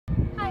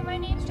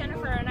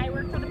Jennifer and I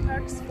work for the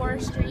Parks,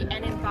 Forestry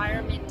and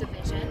Environment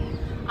Division.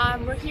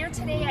 We're here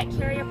today at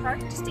Kariya Park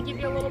just to give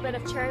you a little bit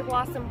of Cherry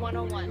Blossom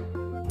 101.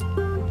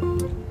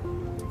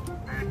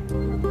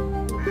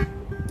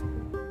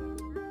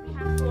 We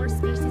have 4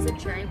 species of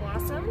cherry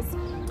blossoms,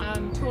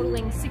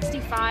 totaling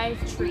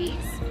 65 trees.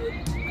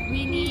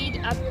 We need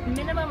a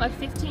minimum of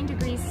 15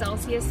 degrees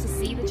Celsius to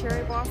see the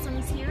cherry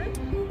blossoms here.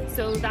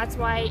 So that's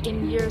why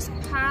in years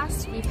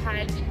past we've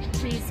had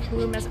trees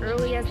bloom as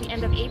early as the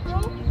end of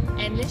April,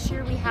 and this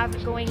year we have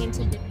it going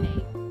into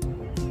mid-May.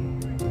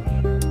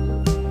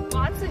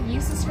 Lots of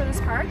uses for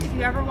this park. If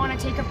you ever want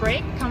to take a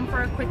break, come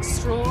for a quick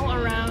stroll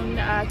around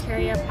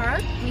Kariya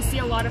Park. We see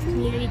a lot of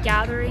community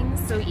gatherings,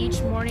 so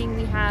each morning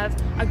we have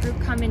a group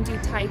come and do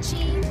Tai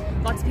Chi.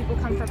 Lots of people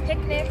come for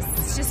picnics.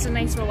 It's just a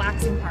nice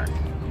relaxing park.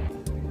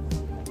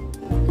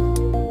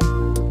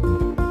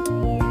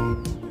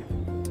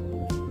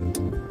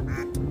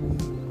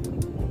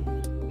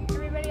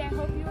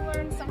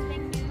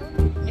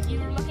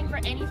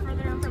 Any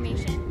further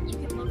information, you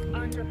can look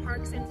under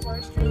Parks and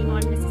Forestry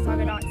on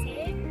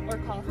Mississauga.ca or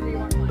call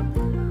 311.